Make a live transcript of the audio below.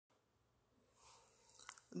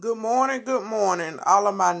Good morning, all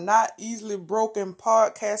of my not easily broken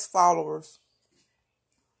podcast followers.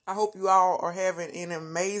 I hope you all are having an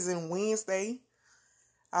amazing Wednesday.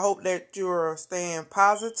 I hope that you're staying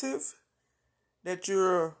positive, that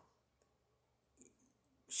you're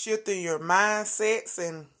shifting your mindsets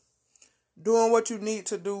and doing what you need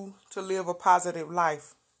to do to live a positive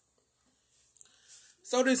life.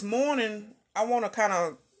 So this morning, I want to kind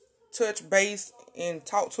of touch base and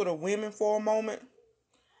talk to the women for a moment.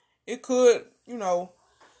 It could,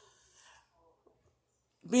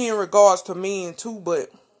 be in regards to men too, but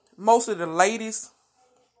most of the ladies,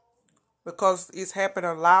 because it's happened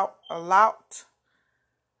a lot.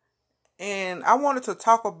 And I wanted to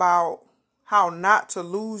talk about how not to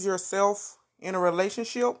lose yourself in a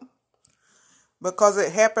relationship because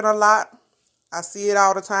it happened a lot. I see it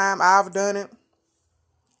all the time. I've done it.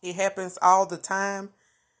 It happens all the time.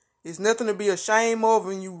 It's nothing to be ashamed of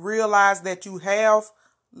when you realize that you have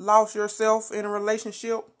lost yourself in a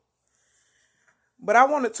relationship. But I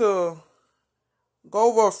wanted to go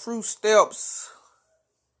over a few steps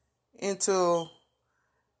into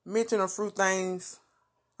mention a few things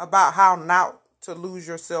about how not to lose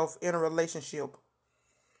yourself in a relationship.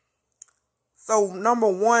 So, number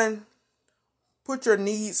one, put your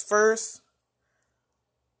needs first.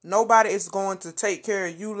 Nobody is going to take care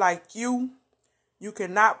of you like you. You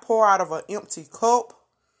cannot pour out of an empty cup.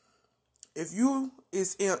 If you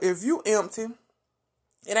empty,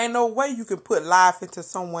 it ain't no way you can put life into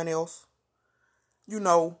someone else.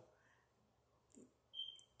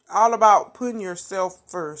 All about putting yourself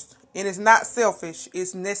first. And it's not selfish,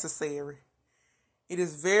 it's necessary. It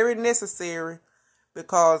is very necessary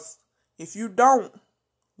because if you don't,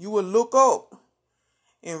 you will look up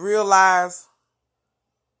and realize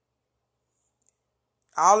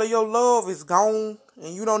all of your love is gone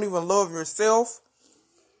and you don't even love yourself.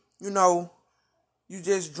 You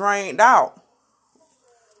just drained out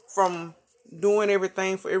from doing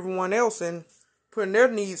everything for everyone else and putting their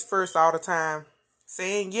needs first all the time.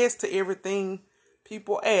 Saying yes to everything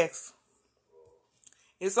people ask.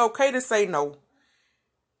 It's okay to say no.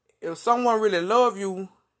 If someone really loves you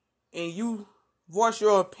and you voice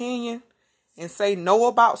your opinion and say no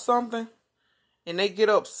about something and they get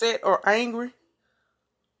upset or angry,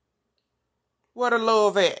 where the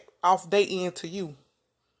love at off their end to you?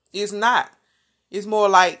 It's not. It's more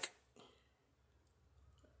like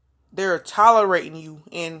they're tolerating you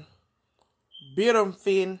and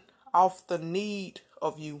benefiting off the need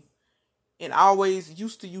of you and always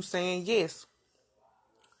used to you saying yes.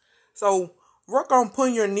 So work on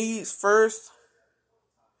putting your needs first,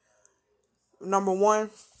 number one.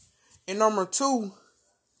 And number two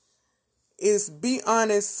is be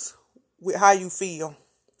honest with how you feel.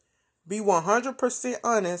 Be 100%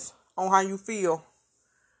 honest on how you feel.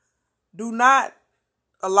 Do not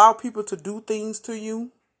allow people to do things to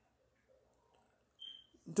you.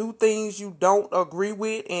 Do things you don't agree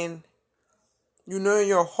with and you know in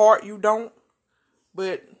your heart you don't.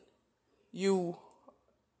 But you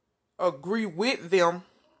agree with them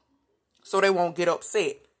so they won't get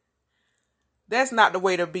upset. That's not the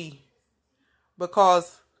way to be.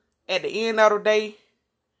 Because at the end of the day,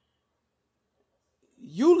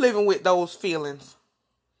 you living with those feelings.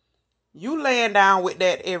 You laying down with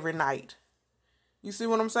that every night. You see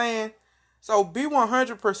what I'm saying? So be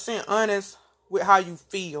 100% honest with how you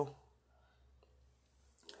feel.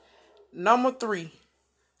 Number three,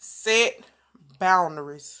 set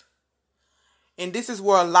boundaries. And this is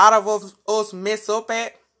where a lot of us mess up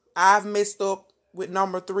at. I've messed up with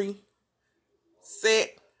number three.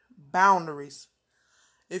 Set boundaries.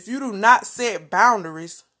 If you do not set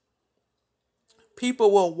boundaries,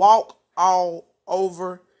 people will walk all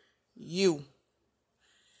over you.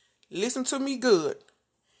 Listen to me good.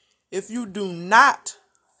 If you do not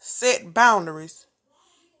set boundaries,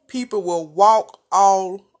 people will walk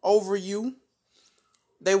all over you.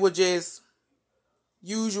 They will just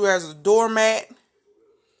use you as a doormat.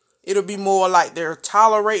 It'll be more like they're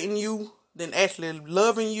tolerating you than actually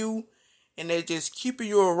loving you. And they're just keeping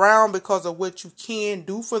you around because of what you can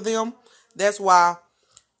do for them. That's why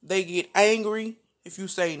they get angry if you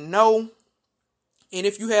say no. And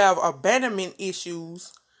if you have abandonment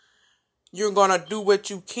issues, you're going to do what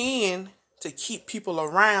you can to keep people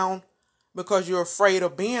around because you're afraid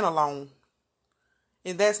of being alone.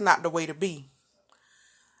 And that's not the way to be.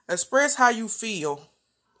 Express how you feel.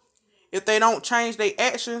 If they don't change their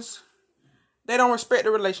actions, they don't respect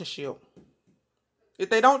the relationship. If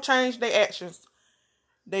they don't change their actions,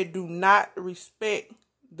 they do not respect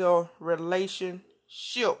the relationship.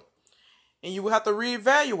 And you will have to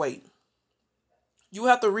reevaluate. You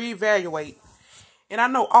have to reevaluate. And I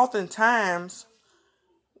know oftentimes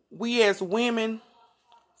we as women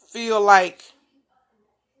feel like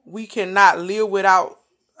we cannot live without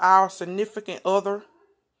our significant other.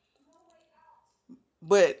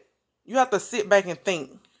 But you have to sit back and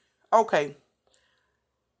think, okay,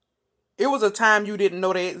 it was a time you didn't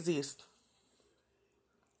know they exist.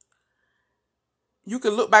 You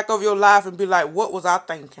can look back over your life and be like, what was I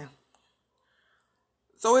thinking?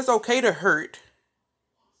 So it's okay to hurt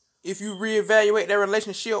if you reevaluate that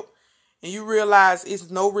relationship and you realize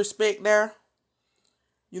it's no respect there.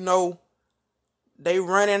 You know, they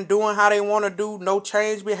running, doing how they want to do, no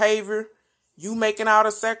change behavior. You making all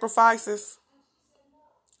the sacrifices.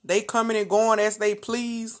 They coming and going as they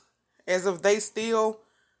please, as if they still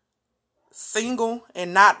single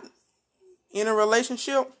and not in a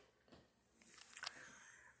relationship.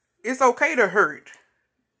 It's okay to hurt.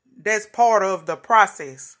 That's part of the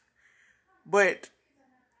process. But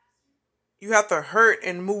you have to hurt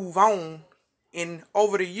and move on. And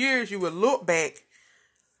over the years, you will look back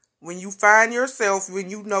when you find yourself, when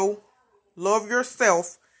you know, love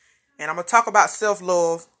yourself. And I'm going to talk about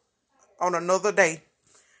self-love on another day.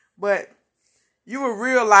 But you will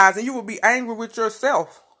realize and you will be angry with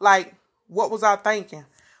yourself. Like, what was I thinking?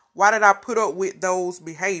 Why did I put up with those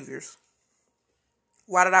behaviors?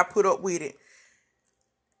 Why did I put up with it?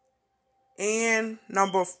 And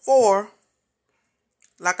number 4,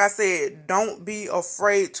 like I said, don't be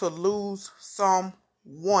afraid to lose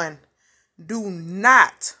someone. Do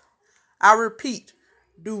not, I repeat,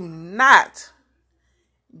 do not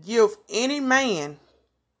give any man,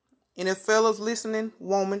 and if fellas listening,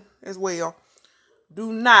 woman as well,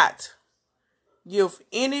 do not give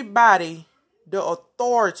anybody the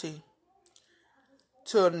authority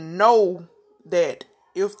to know that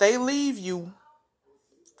if they leave you,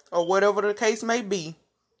 or whatever the case may be,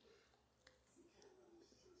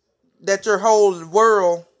 that your whole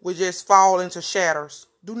world will just fall into shatters.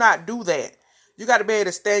 Do not do that. You got to be able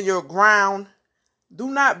to stand your ground. Do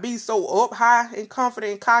not be so up high and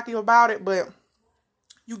confident and cocky about it, but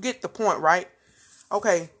you get the point, right?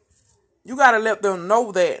 Okay, you got to let them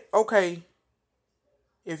know that, okay,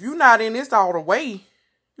 if you're not in this all the way,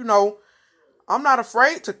 you know, I'm not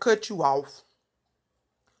afraid to cut you off.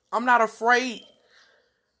 I'm not afraid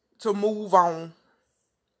to move on.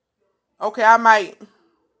 Okay, I might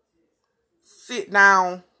sit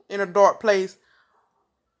down in a dark place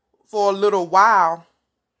for a little while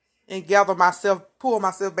and pull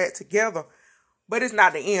myself back together. But it's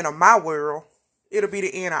not the end of my world. It'll be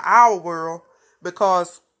the end of our world,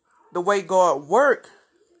 because the way God works,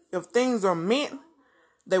 if things are meant,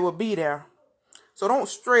 they will be there. So don't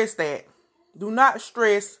stress that. Do not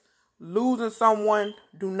stress losing someone.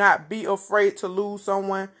 Do not be afraid to lose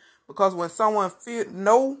someone, because when someone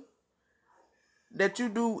know that you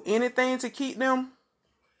do anything to keep them,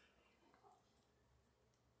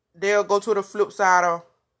 they'll go to the flip side of,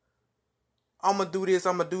 I'm going to do this,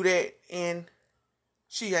 I'm going to do that, and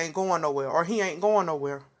she ain't going nowhere, or he ain't going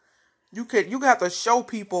nowhere. You have to show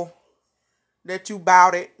people that you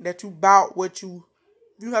bout it, that you bout what you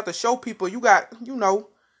have to show people you got,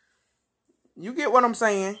 you get what I'm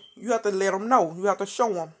saying. You have to let them know. You have to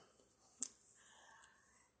show them.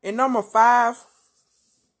 And number 5,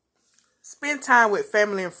 spend time with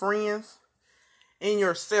family and friends and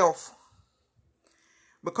yourself,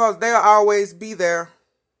 because they'll always be there,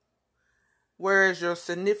 whereas your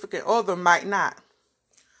significant other might not.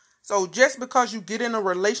 So just because you get in a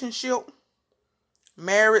relationship,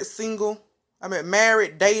 married,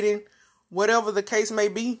 dating, whatever the case may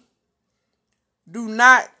be, do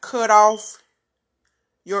not cut off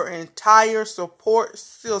your entire support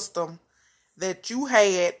system that you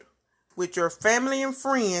had with your family and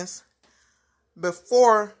friends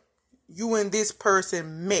before you and this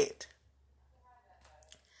person met.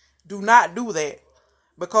 Do not do that,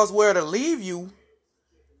 because where to leave you,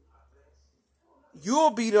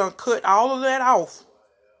 you'll be done cut all of that off.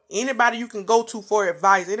 Anybody you can go to for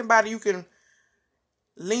advice, anybody you can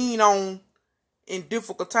lean on in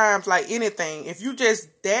difficult times, like anything. If you just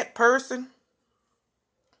that person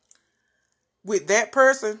with that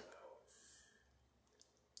person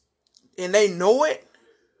and they know it,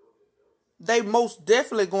 they most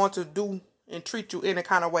definitely going to do and treat you any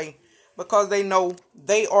kind of way, because they know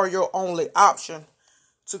they are your only option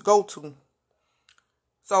to go to.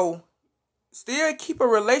 So still keep a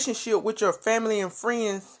relationship with your family and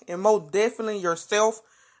friends, and most definitely yourself.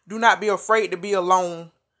 Do not be afraid to be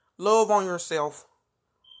alone. Love on yourself.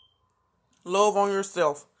 Love on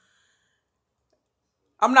yourself.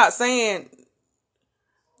 I'm not saying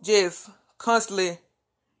just constantly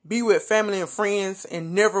be with family and friends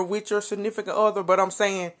and never with your significant other, but I'm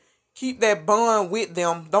saying Keep that bond with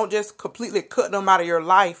them. Don't just completely cut them out of your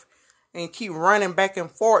life and keep running back and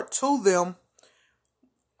forth to them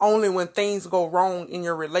only when things go wrong in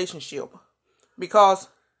your relationship. Because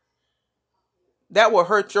that will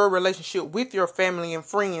hurt your relationship with your family and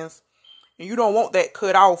friends. And you don't want that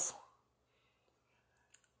cut off.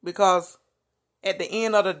 Because at the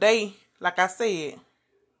end of the day, like I said,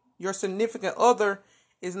 your significant other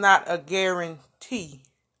is not a guarantee.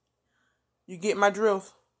 You get my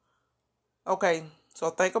drift? Okay, so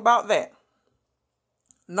think about that.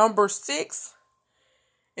 Number 6,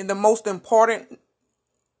 and the most important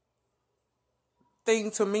thing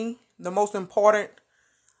to me, the most important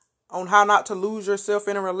on how not to lose yourself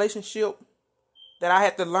in a relationship that I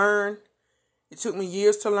had to learn. It took me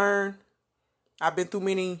years to learn. I've been through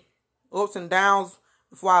many ups and downs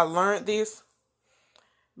before I learned this,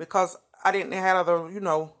 because I didn't have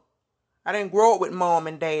I didn't grow up with mom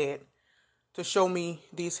and dad to show me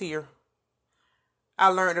this here. I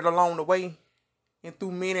learned it along the way and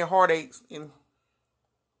through many heartaches and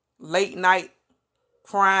late night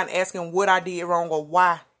crying, asking what I did wrong or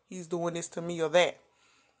why he's doing this to me or that.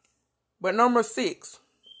 But number 6,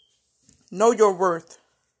 know your worth.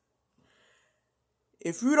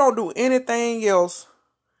 If you don't do anything else,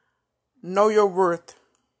 know your worth.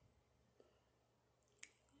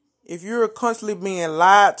 If you're constantly being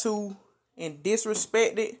lied to and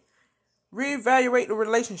disrespected, reevaluate the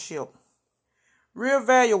relationship.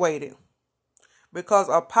 Reevaluate it. Because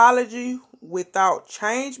apology without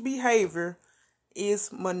changed behavior is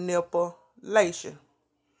manipulation.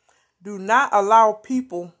 Do not allow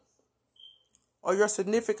people or your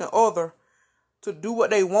significant other to do what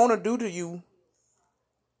they want to do to you,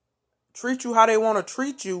 treat you how they want to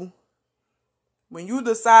treat you. When you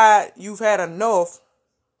decide you've had enough,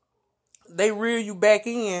 they reel you back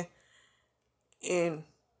in and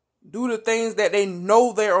do the things that they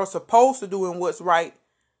know they are supposed to do and what's right,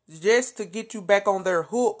 just to get you back on their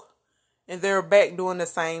hook, and they're back doing the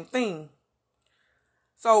same thing.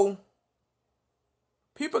 So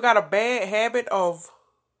people got a bad habit of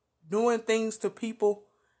doing things to people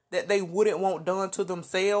that they wouldn't want done to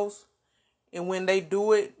themselves. And when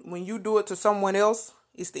you do it to someone else,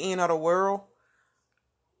 it's the end of the world.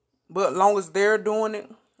 But as long as they're doing it,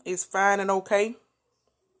 it's fine and okay.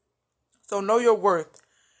 So know your worth.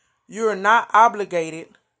 You're not obligated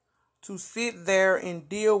to sit there and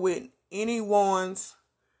deal with anyone's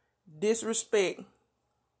disrespect,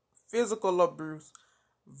 physical abuse,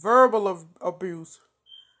 verbal abuse,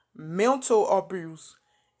 mental abuse,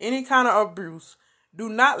 any kind of abuse. Do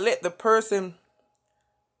not let the person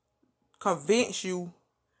convince you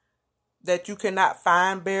that you cannot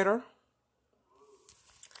find better,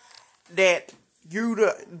 that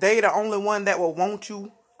they the only one that will want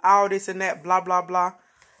you, all this and that, blah, blah, blah.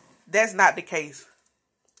 That's not the case.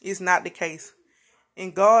 It's not the case.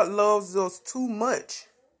 And God loves us too much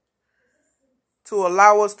to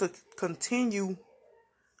allow us to continue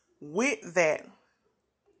with that.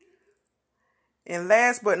 And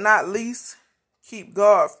last but not least, keep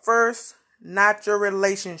God first, not your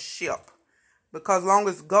relationship. Because long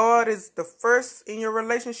as God is the first in your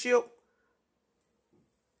relationship,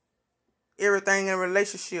 everything in a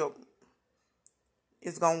relationship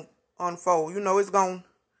is going to unfold. It's going to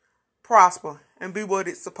prosper and be what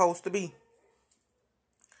it's supposed to be.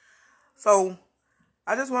 So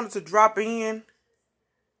I just wanted to drop in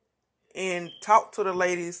and talk to the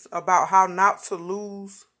ladies about how not to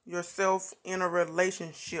lose yourself in a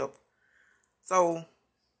relationship. So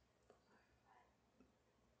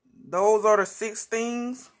those are the 6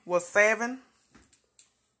 things, was 7.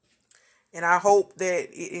 And I hope that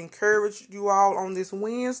it encouraged you all on this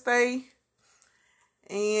Wednesday.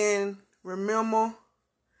 And remember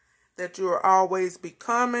that you are always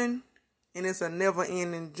becoming, and it's a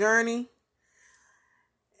never-ending journey.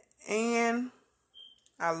 And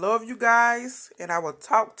I love you guys, and I will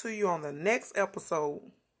talk to you on the next episode.